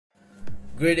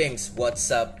Greetings, what's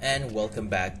up, and welcome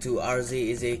back to RZ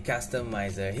is a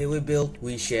customizer. Here we build,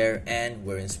 we share, and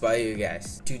we inspire you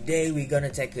guys. Today we're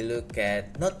gonna take a look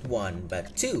at not one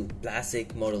but two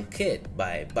plastic model kit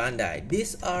by Bandai.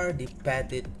 These are the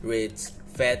Petitrits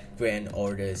Fat Grand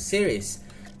Order series.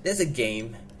 There's a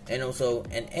game and also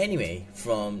an anime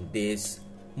from this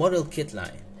model kit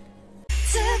line.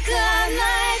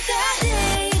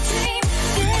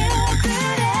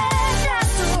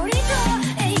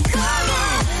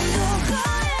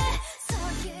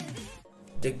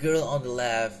 The girl on the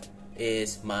left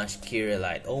is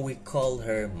Kyrielight, or we call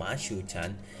her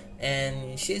Mashu-chan,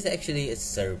 and she's actually a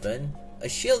servant, a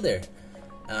shielder,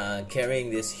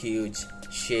 carrying this huge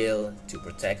shield to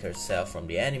protect herself from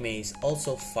the enemies,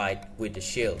 also fight with the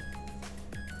shield.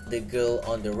 The girl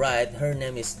on the right, her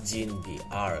name is Jeanne the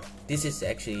Arc. This is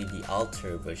actually the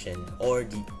alter version or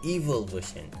the evil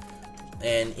version,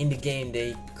 and in the game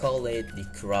they call it the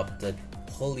corrupted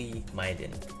Holy Maiden.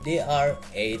 There are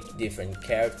 8 different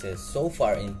characters so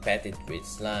far in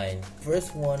Petitrits line.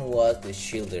 First one was the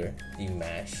Shielder, the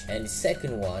Mash, and the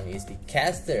second one is the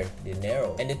Caster, the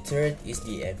Nero, and the third is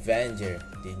the Avenger,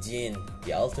 the Jeanne,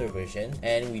 the alter version,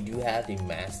 and we do have the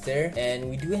Master, and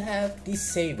we do have the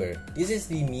Saber. This is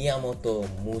the Miyamoto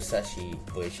Musashi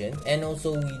version, and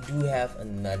also we do have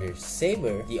another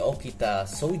Saber, the Okita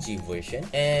Soji version,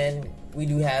 and we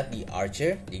do have the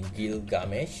Archer, the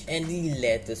Gilgamesh, and the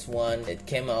latest one that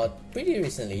came out pretty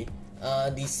recently,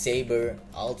 the Saber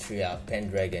Altria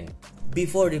Pendragon.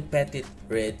 Before the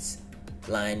Petitrits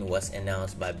line was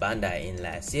announced by Bandai in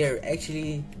last year,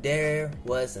 actually there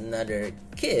was another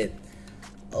kit,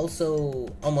 also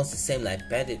almost the same like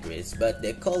Petitrits, but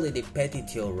they call it the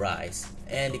Petitio Rise,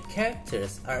 and the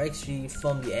characters are actually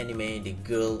from the anime The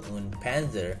Girl und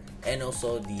Panzer and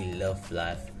also the Love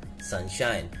Life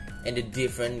Sunshine. And the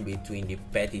difference between the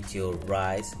Petitio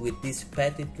Rise with this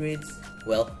Petitrits,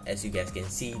 well, as you guys can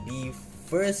see, the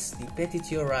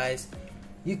Petitio Rise,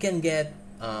 you can get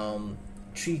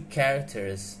 3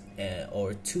 characters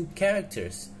or 2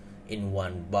 characters in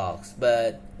one box,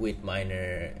 but with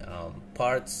minor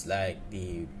parts like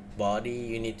the body,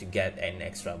 you need to get an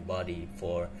extra body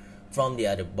from the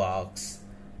other box,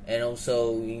 and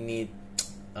also you need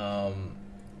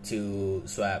to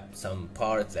swap some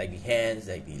parts like the hands,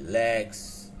 like the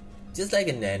legs, just like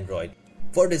an android.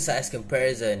 For the size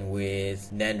comparison with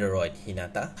Nandoroid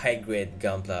Hinata, High Grade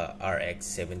Gunpla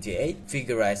RX78,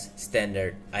 Figurized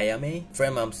Standard Ayame,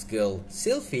 Frame Arms Girl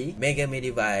Sylphie, Megami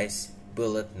Device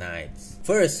Bullet Knights.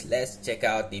 First, let's check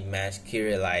out the Mash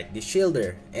Kyrielight, the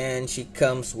shielder, and she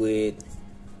comes with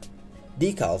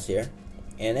decals here,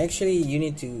 and actually you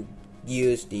need to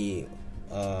use the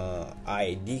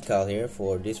eye decal here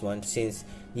for this one, since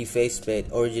the faceplate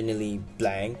originally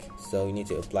blank, so you need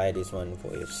to apply this one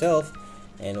for yourself.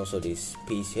 And also this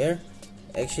piece here,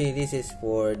 actually this is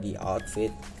for the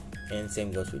outfit, and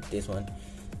same goes with this one,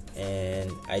 and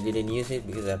I didn't use it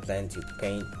because I plan to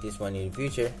paint this one in the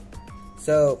future.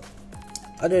 So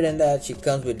other than that, she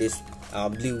comes with this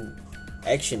blue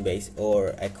action base,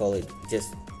 or I call it just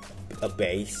a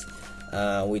base,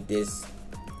 with this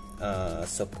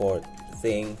support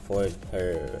thing for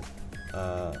her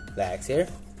legs here,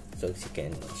 so she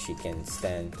can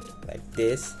stand like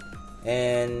this.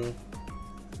 And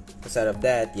aside of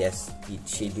that, yes,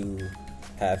 she do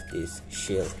have this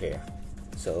shield here.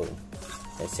 So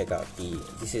let's check out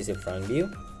this is the front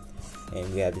view,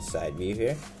 and we have the side view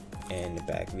here and the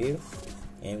back view,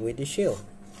 and with the shield.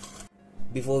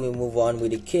 Before we move on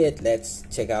with the kit, let's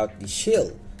check out the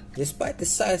shield. Despite the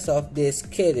size of this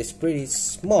kit is pretty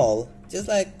small, just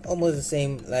like almost the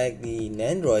same like the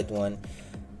Nandroid one,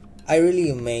 I really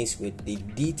amazed with the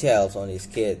details on this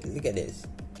kit. Look at this,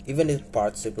 even the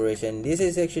part separation. This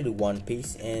is actually one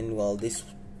piece, and well, this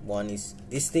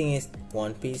thing is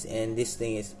one piece, and this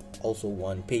thing is also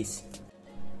one piece.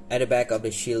 At the back of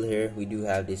the shield here, we do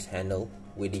have this handle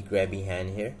with the grabby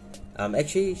hand here.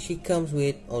 Actually she comes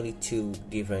with only 2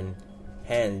 different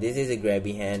hand. This is a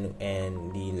grabby hand,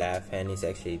 and the left hand is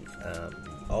actually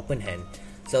open hand.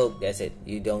 So that's it,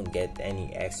 you don't get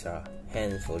any extra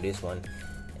hands for this one,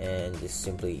 and just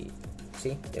simply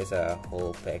see there's a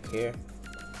whole pack here.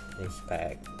 This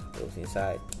pack goes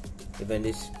inside. Even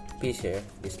this piece here,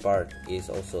 this part is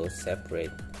also a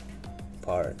separate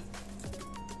part.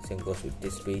 Same goes with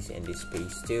this piece and this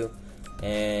piece too.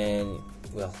 And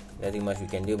well, nothing much we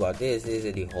can do about this. This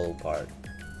is the whole part.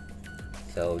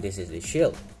 So this is the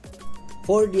shield.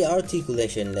 For the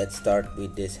articulation, let's start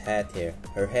with this hat here.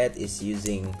 Her head is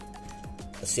using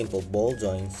a simple ball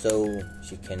joint, so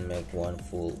she can make one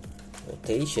full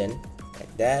rotation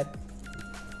like that.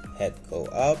 Head go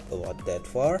up about that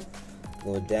far,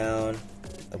 go down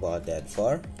about that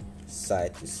far,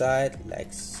 side to side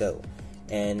like so.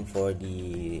 And for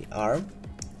the arm,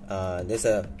 there's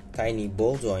a tiny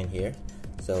ball joint here,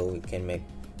 so we can make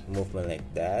movement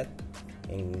like that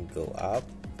and go up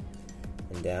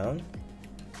and down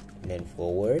and then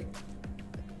forward,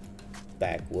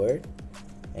 backward,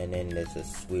 and then there's a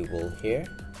swivel here,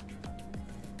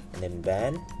 and then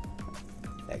bend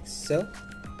like so,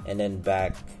 and then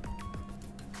back.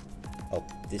 Oh,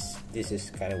 this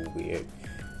is kind of weird.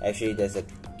 Actually,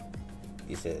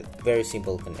 it's a very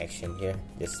simple connection here.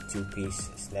 Just two piece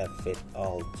snap fit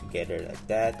all together like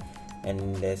that,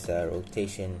 and there's a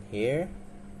rotation here,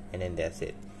 and then that's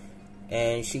it.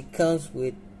 And she comes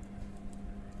with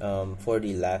for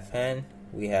the left hand,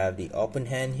 we have the open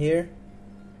hand here,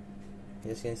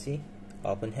 as you can see,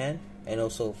 open hand, and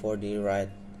also for the right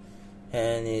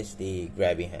hand is the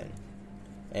grabby hand.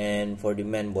 And for the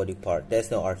main body part, there's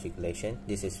no articulation.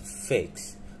 This is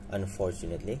fixed,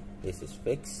 unfortunately. This is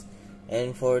fixed.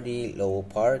 And for the lower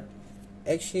part,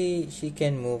 actually she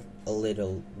can move a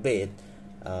little bit.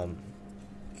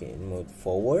 Can move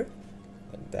forward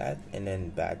like that, and then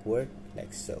backward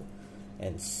like so,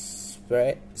 and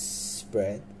spread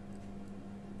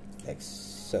like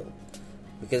so.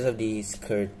 Because of the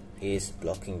skirt is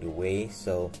blocking the way,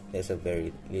 so there's a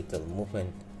very little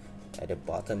movement at the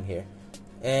bottom here.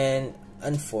 And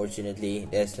unfortunately,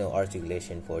 there's no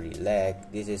articulation for the leg.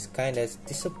 This is kind of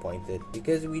disappointed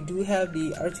because we do have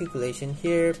the articulation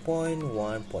here,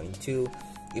 0.1, 0.2,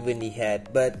 even the head,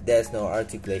 but there's no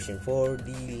articulation for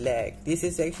the leg. This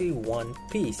is actually one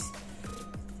piece,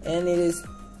 and it is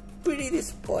pretty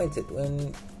disappointed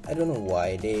when I don't know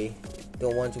why they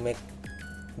don't want to make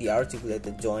the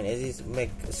articulated joint. As is,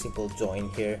 make a simple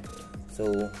joint here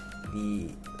so the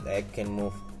leg can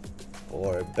move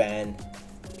or bend.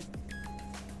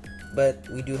 But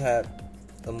we do have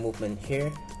a movement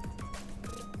here.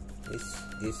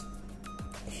 This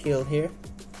heel here,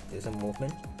 there's a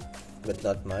movement, but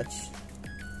not much.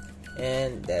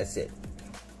 And that's it.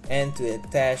 And to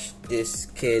attach this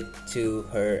kit to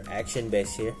her action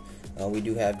base here, we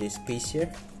do have this piece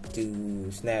here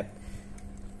to snap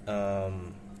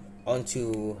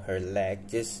onto her leg.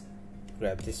 Just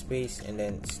grab this piece and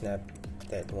then snap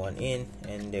that one in,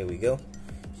 and there we go.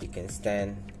 She can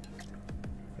stand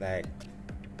like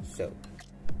so.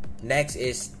 Next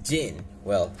is Jeanne.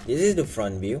 Well, this is the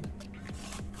front view,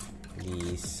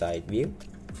 the side view,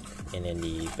 and then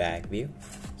the back view.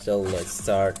 So let's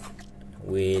start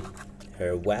with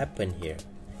her weapon here.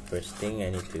 First thing,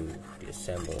 I need to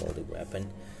disassemble all the weapon.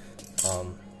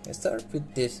 Let's start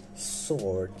with this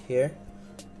sword here.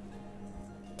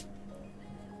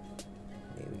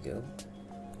 There we go.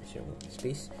 Let's remove this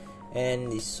piece.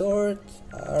 And the swords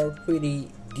are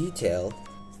pretty detailed.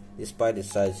 Despite the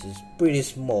size is pretty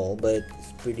small, but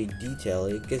it's pretty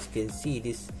detailed. You guys can see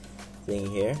this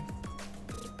thing here.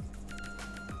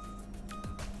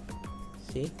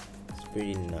 See, it's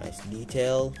pretty nice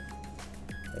detail,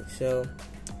 like so.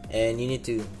 And you need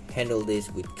to handle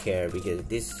this with care because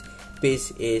this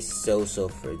piece is so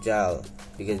fragile,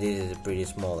 because this is pretty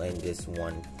small and just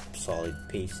one solid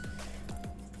piece.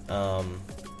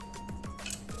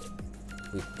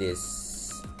 With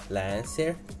this lance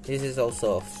here, this is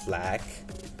also a flag,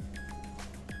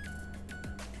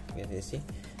 you see,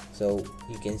 so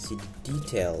you can see the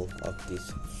detail of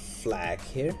this flag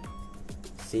here.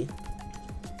 See,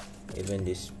 even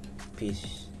this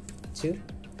piece too.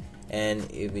 And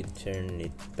if we turn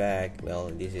it back, well,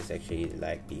 this is actually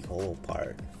like the whole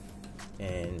part,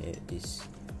 and it is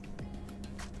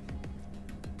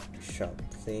sharp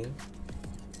thing.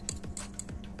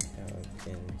 How I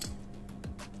can,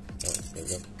 oh, there we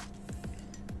go.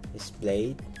 This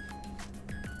blade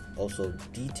also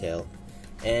detail.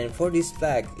 And for this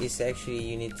flag, it's actually,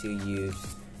 you need to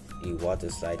use the water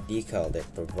slide decal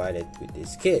that provided with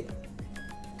this kit.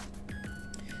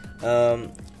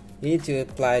 You need to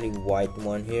apply the white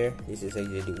one here. This is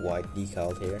actually the white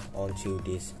decal here onto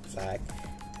this flag,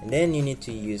 and then you need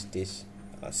to use this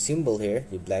symbol here,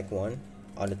 the black one,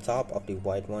 on the top of the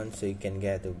white one, so you can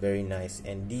get a very nice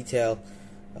and detailed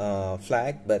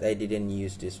flag. But I didn't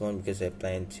use this one because I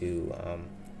plan to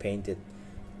paint it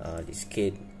this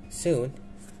kit soon,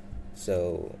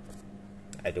 so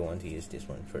I don't want to use this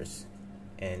one first.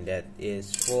 And that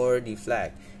is for the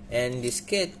flag. And this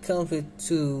kit comes with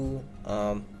two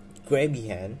grabby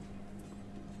hand,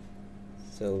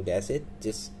 so that's it,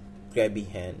 just grabby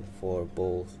hand for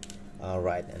both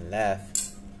right and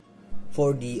left.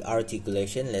 For the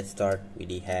articulation, let's start with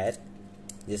the head,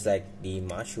 just like the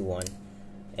Mashu one,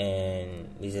 and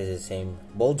this is the same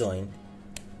ball joint,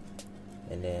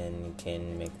 and then you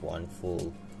can make one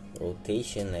full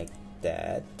rotation like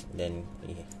that. Then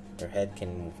her head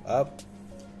can move up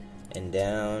and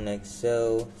down like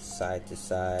so, side to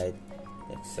side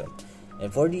like so.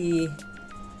 And for the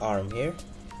arm here,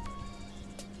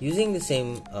 using the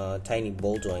same tiny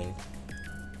ball joint,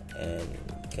 and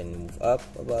can move up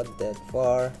about that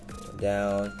far,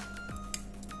 down,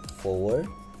 forward,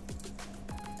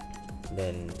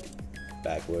 then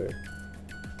backward,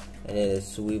 and then a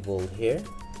swivel here,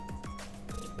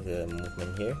 the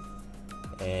movement here,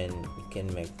 and you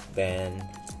can make band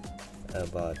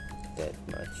about that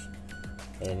much.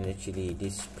 And actually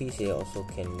this piece here also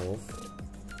can move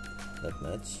that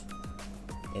much,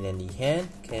 and then the hand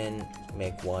can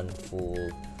make one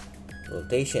full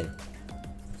rotation.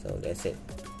 So that's it.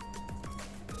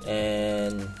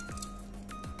 And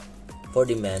for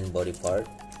the man body part,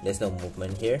 there's no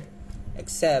movement here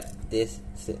except this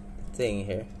thing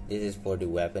here. This is for the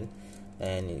weapon,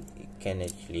 and it can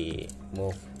actually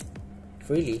move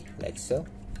freely like so.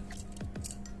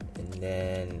 And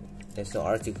then there's no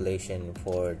articulation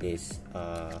for this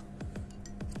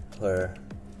her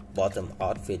bottom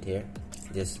outfit here,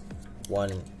 just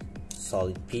one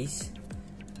solid piece,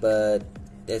 but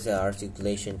there's an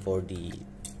articulation for the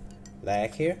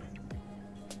leg here,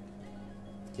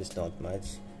 just not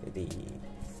much. The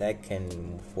leg can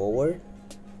move forward,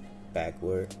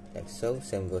 backward like so.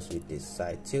 Same goes with this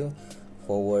side too,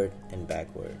 forward and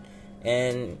backward.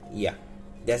 And yeah,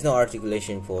 there's no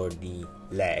articulation for the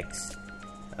legs.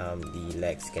 The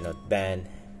legs cannot bend.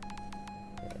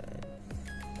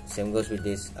 Same goes with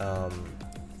this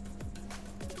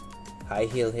high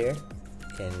heel here,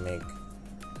 can make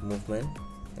movement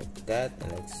like that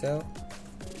and like so.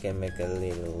 Can make a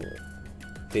little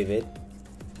pivot,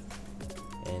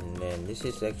 and then this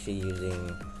is actually using,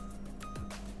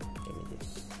 let me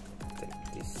just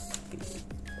take this piece.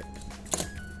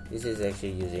 This is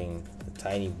actually using a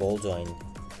tiny ball joint,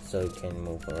 so it can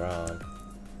move around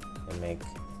and make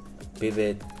a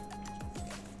pivot,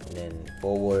 and then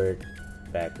forward,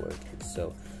 backward.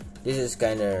 So this is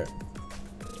kind of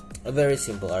a very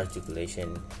simple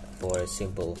articulation for a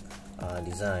simple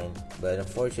design, but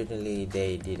unfortunately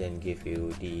they didn't give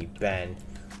you the band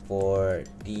for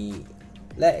the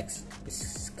legs.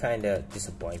 It's kind of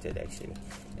disappointed actually.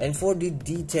 And for the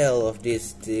detail of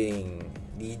this thing,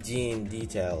 the Jeanne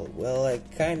detail, well,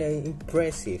 like kind of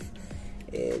impressive.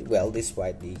 Well,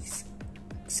 despite the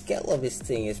scale of this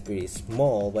thing is pretty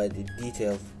small, but the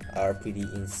details are pretty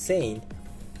insane,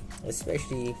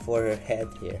 especially for her head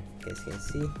here. As you can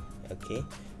see, okay,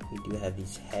 we do have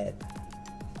this head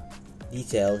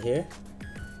detail here,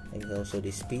 and also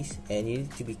this piece, and you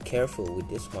need to be careful with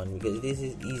this one because this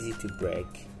is easy to break.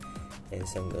 And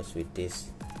same goes with this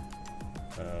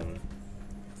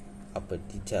upper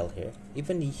detail here.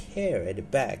 Even the hair at the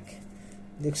back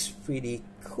looks pretty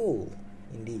cool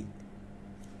indeed.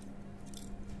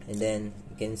 And then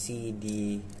you can see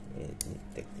the, let me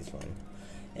take this one,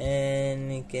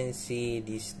 and you can see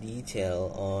this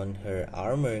detail on her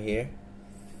armor here.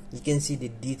 You can see the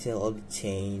detail of the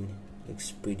chain.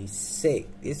 Looks pretty sick.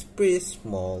 It's pretty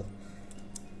small,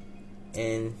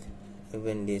 and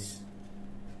even this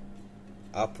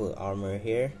upper armor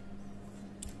here,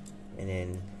 and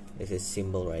then there's a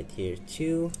symbol right here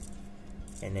too,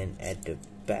 and then at the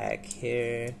back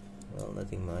here, well,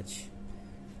 nothing much.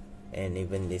 And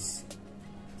even this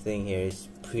thing here is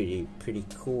pretty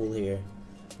cool here,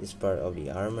 this part of the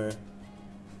armor.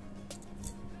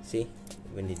 See,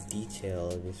 even the detail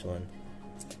of this one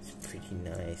is pretty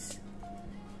nice.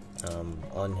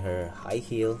 On her high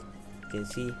heel, you can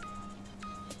see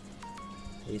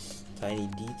this tiny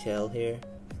detail here.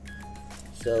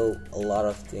 So a lot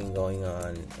of things going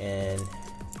on, and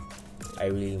I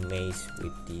really amazed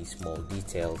with the small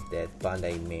details that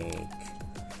Bandai make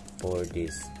for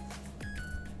this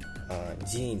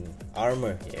Jeanne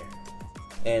armor here.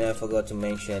 And I forgot to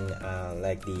mention,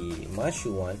 like the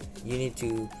Mashu one, you need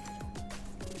to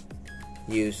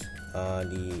use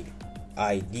the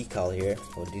eye decal here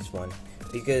for this one,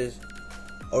 because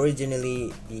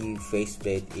originally the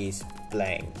faceplate is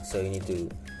blank, so you need to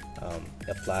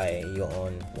apply your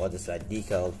own water-slide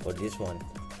decal for this one.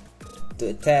 To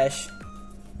attach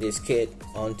this kit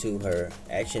onto her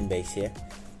action base here,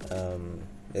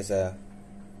 there's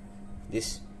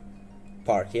this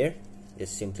part here.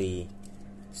 Just simply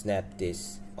snap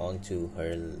this onto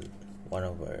her one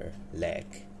of her leg,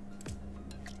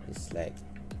 just like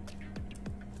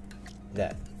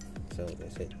that. So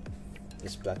that's it,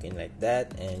 just plug in like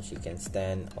that, and she can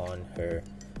stand on her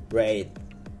red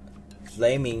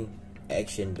flaming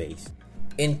action base.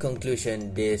 In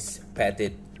conclusion, this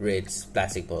Petitrits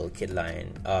plastic bottle kit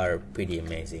line are pretty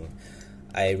amazing.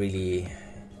 I really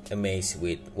amazed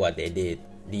with what they did.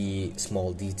 The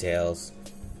small details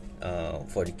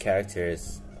for the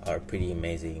characters are pretty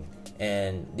amazing,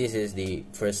 and this is the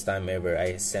first time ever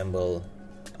I assemble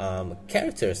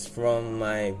characters from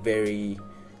my very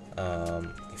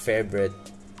favorite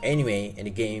anime in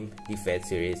the game, the Fate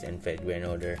series and Fate Grand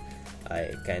Order.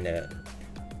 I kinda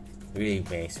really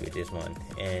amazed with this one,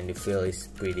 and the feel is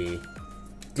pretty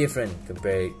different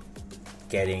compared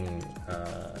getting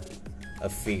a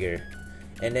figure.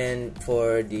 And then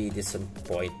for the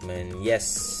disappointment,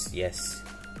 yes,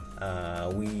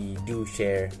 we do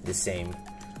share the same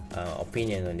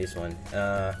opinion on this one.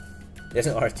 There's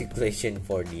no articulation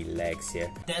for the legs here.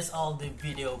 That's all the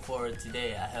video for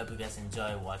today. I hope you guys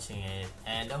enjoy watching it,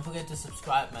 and don't forget to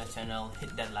subscribe my channel,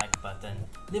 hit that like button,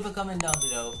 leave a comment down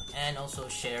below, and also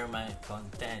share my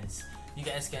contents. You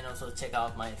guys can also check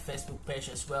out my Facebook page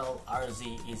as well,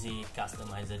 Eizy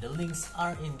Customizer. The links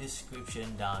are in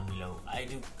description down below. I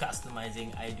do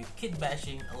customizing, I do kit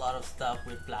bashing, a lot of stuff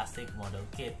with plastic model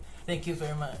kit. Thank you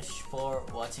very much for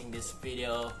watching this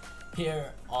video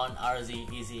here on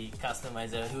Eizy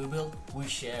Customizer. We build, we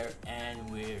share, and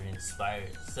we're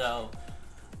inspired. So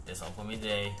that's all for me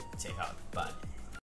today. Check out. Bye.